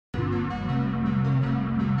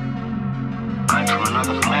from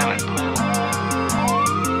another planet.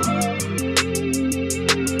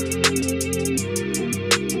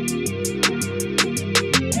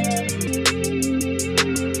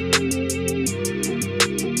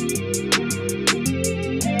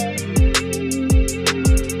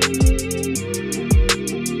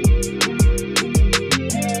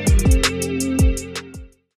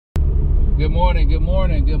 Good morning, good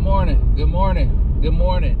morning, good morning, good morning, good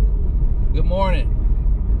morning, good morning,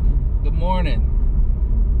 good morning.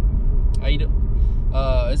 How you doing?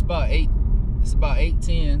 It's about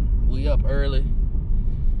 8:10. We up early.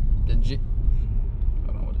 I don't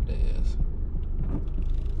know what the day is.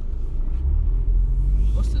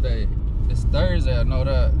 What's today? It's Thursday, I know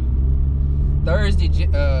that. Thursday,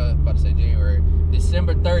 about to say January,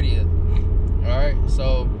 December 30th. Alright,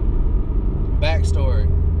 so backstory.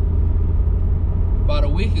 About a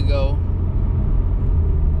week ago,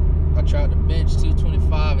 I tried to bench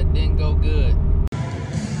 225. It didn't go good.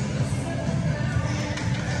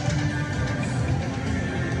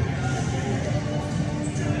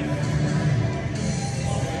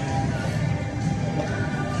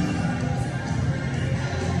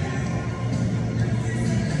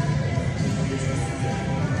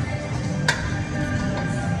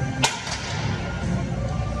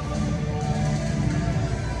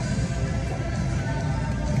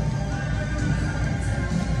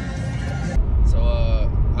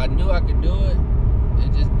 I knew I could do it.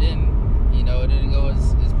 It just didn't, it didn't go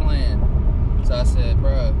as planned. So I said,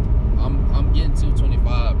 bruh, I'm getting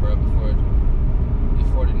 225, bro, before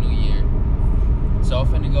the new year. So I'm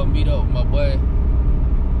finna go meet up with my boy.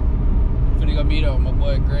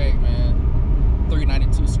 Greg, man.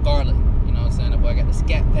 392 Scarlet. You know what I'm saying? That boy got the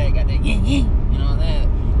scat pack, got that yin yin. You know what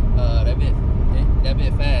I'm saying? That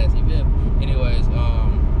bit fast. You feel me? Anyways, so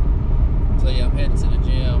yeah, I'm heading to the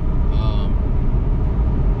gym.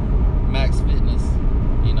 Max Fitness,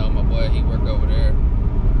 my boy, he work over there.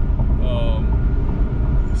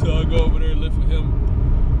 So I go over there and lift with him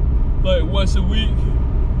like once a week.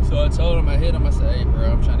 So I told him, I hit him, I said, hey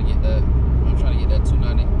bro, I'm trying to get that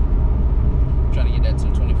 290. I'm trying to get that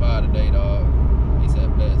 225 today, dog. He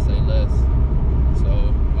said, bet, say less. So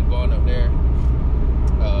I'm going up there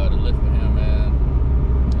to lift with him, man.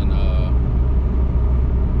 And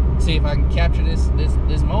see if I can capture this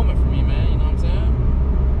moment for me, man. You know what I'm saying?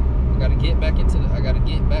 I gotta get back to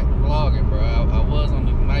vlogging, bro. I was on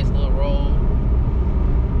a nice little roll,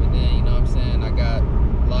 but then, you know what I'm saying, I got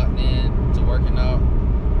locked in to working out.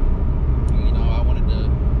 And, I wanted to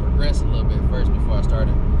progress a little bit first before I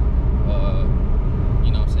started,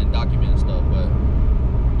 documenting stuff. But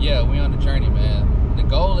yeah, we on the journey, man. The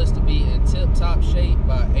goal is to be in tip-top shape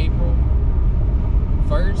by April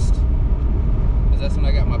 1st, because that's when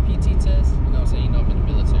I got my PT test. You know what I'm saying? I'm in the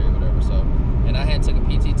military or whatever, so. And I hadn't took a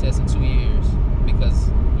PT test in 2 years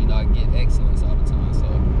because, I get excellence all the time. So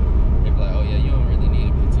they're like, oh yeah, you don't really need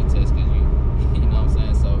a PT test because you know what I'm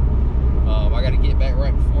saying? So I got to get back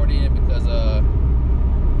right before then because, I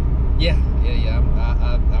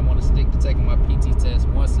want to stick to taking my PT test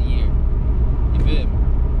once a year. You feel me?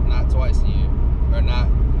 Not twice a year, or not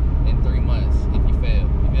in 3 months if you fail.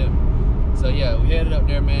 You feel me? So yeah, we headed up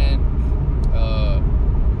there, man.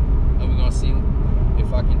 And we're gonna see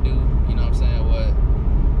if I can do, you know what I'm saying, what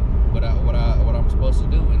I'm supposed to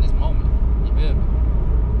do in this moment. You feel me?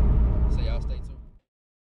 So y'all stay tuned.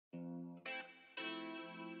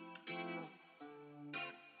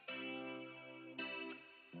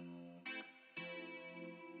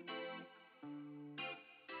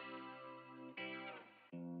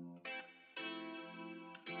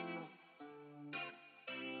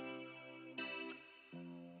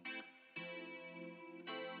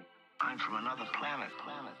 I'm from another planet.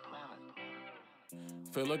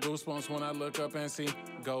 Feel the goosebumps when I look up and see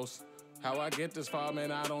ghosts. How I get this far,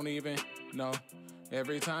 man, I don't even know.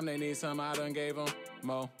 Every time they need some, I done gave them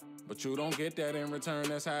more. But you don't get that in return,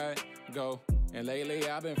 that's how it go. And lately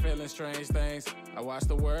I've been feeling strange things. I watch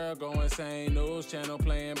the world go insane, news channel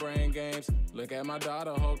playing brain games. Look at my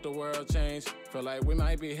daughter, hope the world change. Feel like we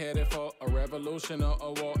might be headed for a revolution or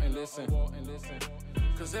a war. And listen,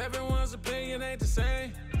 cause everyone's opinion ain't the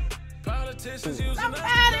same. Politicians using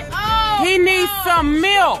He needs some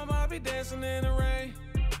milk.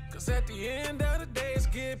 Cause at the end of the day, it's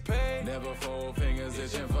get paid. Never fold fingers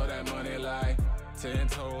itching for that money like 10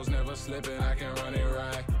 toes, never slipping, I can run it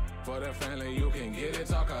right. For the family, you can get it,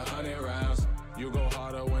 talk 100 rounds. You go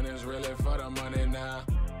harder when it's really for the money now.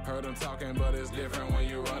 Heard them talking, but it's different when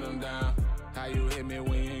you run them down. How you hit me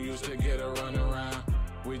when you used to get a run around.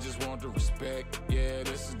 We just want the respect, yeah,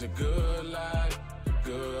 this is the good life, the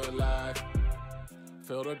good life.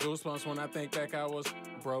 Feel the goosebumps when I think back I was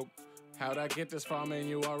broke. How'd I get this far, man?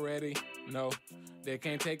 You already know. They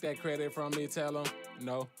can't take that credit from me, tell them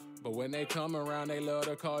no. But when they come around, they love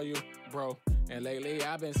to call you bro. And lately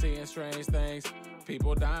I've been seeing strange things.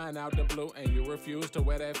 People dying out the blue and you refuse to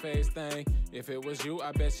wear that face thing. If it was you,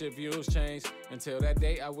 I bet your views change. Until that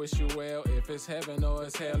day, I wish you well. If it's heaven or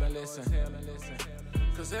it's hell, and listen.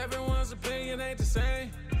 Cause everyone's opinion ain't the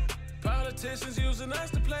same. Politicians using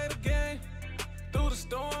us to play the game. Through the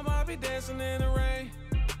storm, I'll be dancing in the rain.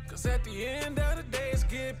 Cause at the end of the day, it's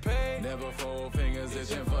get paid. Never fold fingers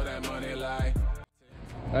itching for that money like.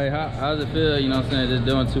 Hey, how does it feel, you know what I'm saying, just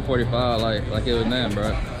doing 245 like it was nothing, bro?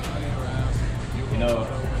 You know,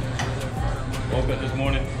 woke up this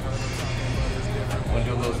morning, went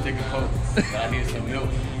to do a little sticky poke, I needed some milk,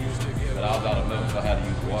 but I was out of milk, so I had to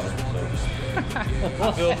use water. So I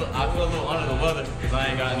feel a little under the weather because I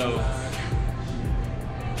ain't got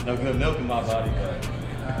no good milk in my body, but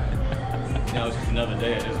you know, it's just another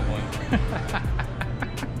day at this point.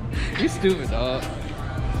 You stupid, dog.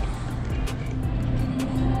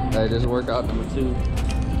 Hey, this is workout number 2. We're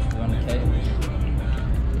on the cable.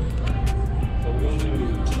 So we're gonna do,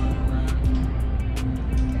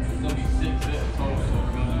 it's gonna be 6 sets total, so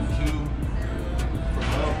we're gonna do 2 for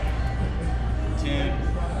up, 10,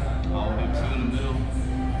 I'll do 2 in the middle,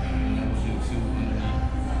 and then we'll do 2 underneath.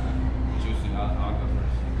 But you'll see, I'll go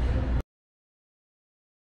first.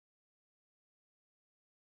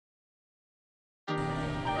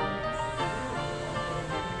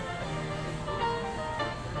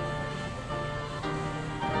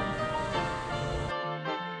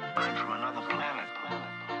 I'm from another planet.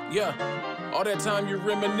 Yeah, all that time you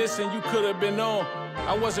reminiscing, you could have been on.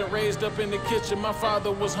 I wasn't raised up in the kitchen, my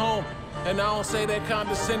father was home. And I don't say that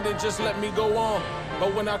condescending, just let me go on.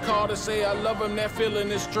 But when I call to say I love him, that feeling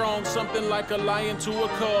is strong. Something like a lion to a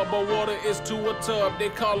cub, but water is to a tub. They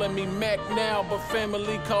calling me Mac now, but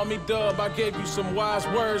family call me Dub. I gave you some wise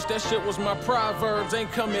words, that shit was my proverbs.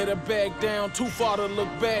 Ain't come here to back down, too far to look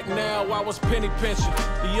back now. I was penny pinching,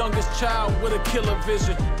 the youngest child with a killer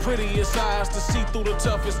vision. Prettiest eyes to see through the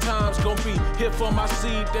toughest times. Gonna be here for my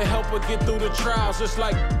seed to help her get through the trials. It's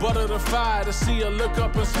like butter to fire to see her look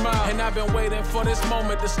up and smile. And I've been waiting for this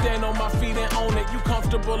moment to stand on my feet and own it. You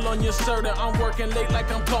comfortable on your Serta, I'm working late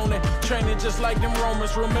like I'm Conan. Training just like them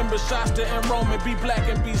Romans. Remember Shasta and Roman. Be black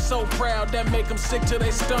and be so proud that make them sick to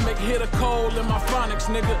their stomach. Hit a cold in my phonics,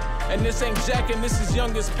 nigga. And this ain't jacking, this is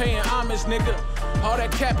youngest paying homage, nigga. All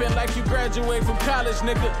that capping like you graduate from college,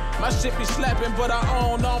 nigga. My shit be slapping, but I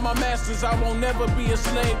own all my masters. I won't never be a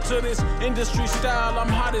slave to this industry style. I'm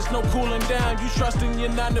hot as no cooling down. You trust in your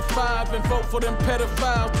 9 to 5 and vote for them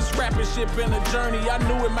pedophiles. This rapping shit been a journey. I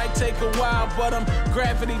knew it might take a while, but I'm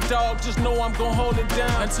gravity, dog. Just know I'm gonna hold it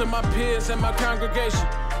down. And to my peers and my congregation,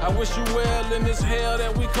 I wish you well in this hell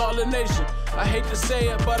that we call a nation. I hate to say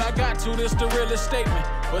it, but I got to. This the realest statement.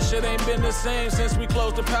 But shit ain't been the same since we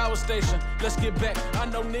closed the power station. Let's get back. I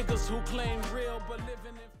know niggas who claim real, but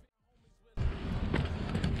living in...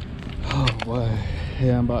 Oh boy,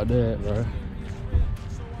 yeah, I'm about that, bro.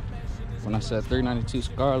 When I said 392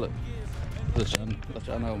 Scarlet, let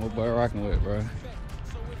y'all know what my boy rocking with, bro.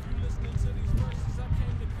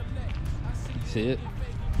 See it?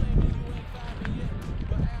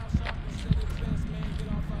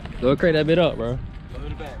 Go crate that bit up, bro. Go to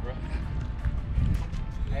the back, bro.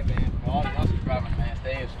 Hey man, all y'all subscribers, man,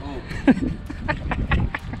 stay in school.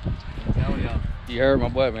 Tell y'all. You heard my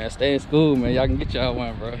boy, man. Stay in school, man. Y'all can get y'all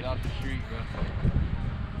one, bro. Get off the street, bro.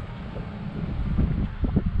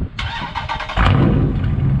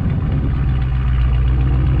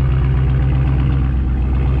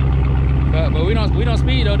 But we don't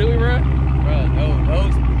speed though, do we, bro? Bro, no,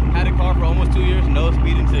 had a car for almost 2 years, no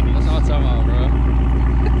speeding tickets. That's what I'm talking about, bro.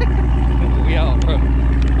 We out, bro. All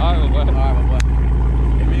right, my boy. All right, my boy.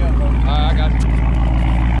 Hit me up, bro. All right, I got you.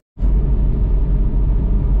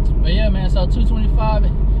 But yeah, man, so 225,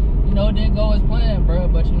 you know, it didn't go as planned, bro.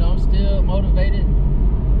 But, you know, I'm still motivated.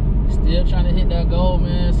 Still trying to hit that goal,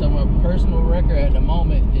 man. So my personal record at the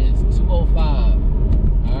moment is 205.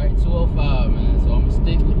 All right, 205, man. So I'm going to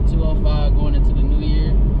stick with the 205 going into the new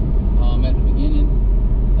year. At the beginning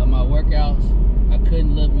of my workouts, I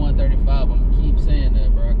couldn't lift 135. I'm going to keep saying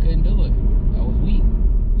that, bro. I couldn't do it. I was weak. I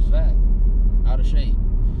was fat. Out of shape.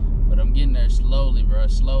 But I'm getting there slowly, bro.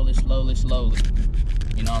 Slowly.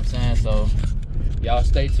 You know what I'm saying? So y'all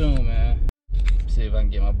stay tuned, man. See if I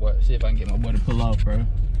can get my boy. See if I can get my boy to pull off, bro.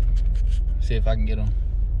 See if I can get him.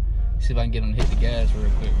 See if I can get him to hit the gas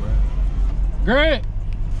real quick, bro. Grant!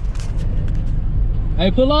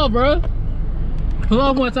 Hey, pull off, bro. Pull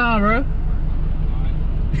off one time, bro.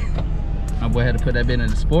 My boy had to put that bit in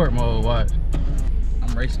the sport mode. Watch.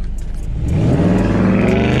 I'm racing.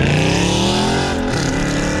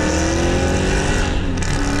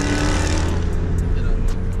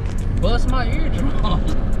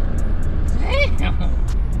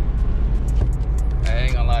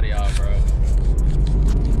 Nah, bro.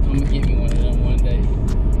 I'm gonna get me one of them one day.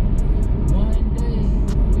 One day.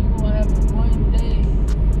 We gonna have it one day.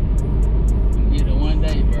 I'm gonna get it one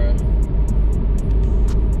day, bro.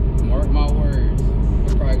 Mark my words. I'm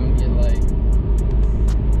probably gonna get like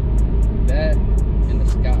that and the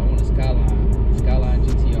Skyline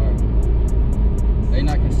GTR. They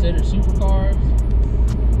not considered supercars,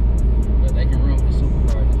 but they can run with the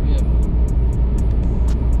supercars. You feel me?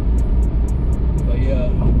 But yeah,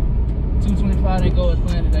 225 didn't go as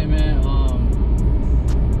planned today, man.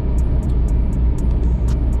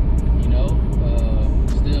 You know,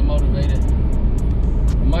 still motivated.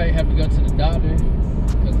 I might have to go to the doctor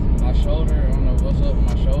because my shoulder, I don't know what's up with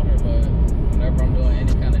my shoulder, but whenever I'm doing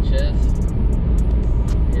any kind of chest,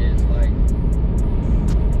 it's like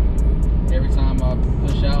every time I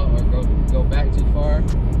push out or go back too far, I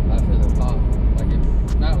feel it pop. Like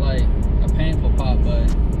it's not like a painful pop, but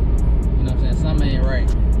you know what I'm saying, something ain't right.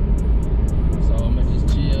 So I'm gonna just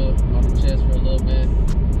chill on the chest for a little bit,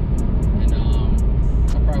 and I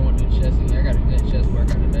probably won't do chest again. I got a good chest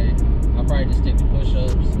workout today. I'll probably just stick to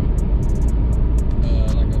push-ups,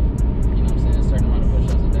 like a, you know what I'm saying, a certain amount of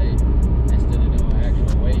push-ups a day instead of doing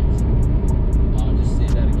actual weights. Just see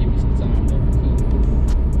if that'll give me some time to recruit.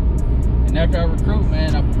 And after I recruit,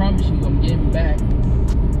 man, I promise you I'm getting back.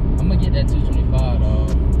 I'm gonna get that 225,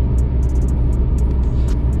 dog.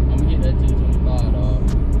 I'm gonna get that 225, dog.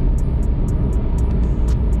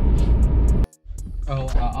 Oh,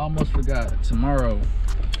 I almost forgot. Tomorrow,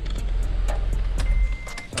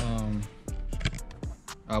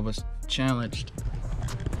 I was challenged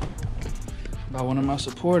by one of my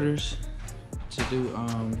supporters to do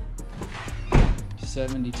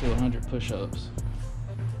 70 to 100 push-ups.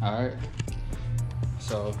 All right.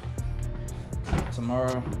 So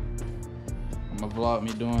tomorrow, I'm gonna vlog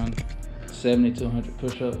me doing 70 to 100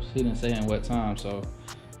 push-ups. He didn't say in what time, so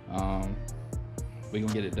we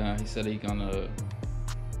gonna get it done. He said he gonna,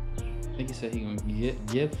 I think he said he gonna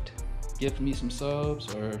gift me some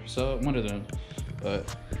subs or sub, one of them.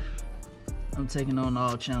 But I'm taking on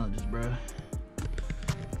all challenges, bro.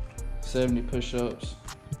 70 push-ups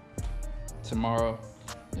tomorrow.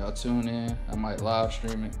 Y'all tune in. I might live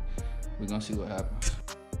stream it. We're gonna see what happens.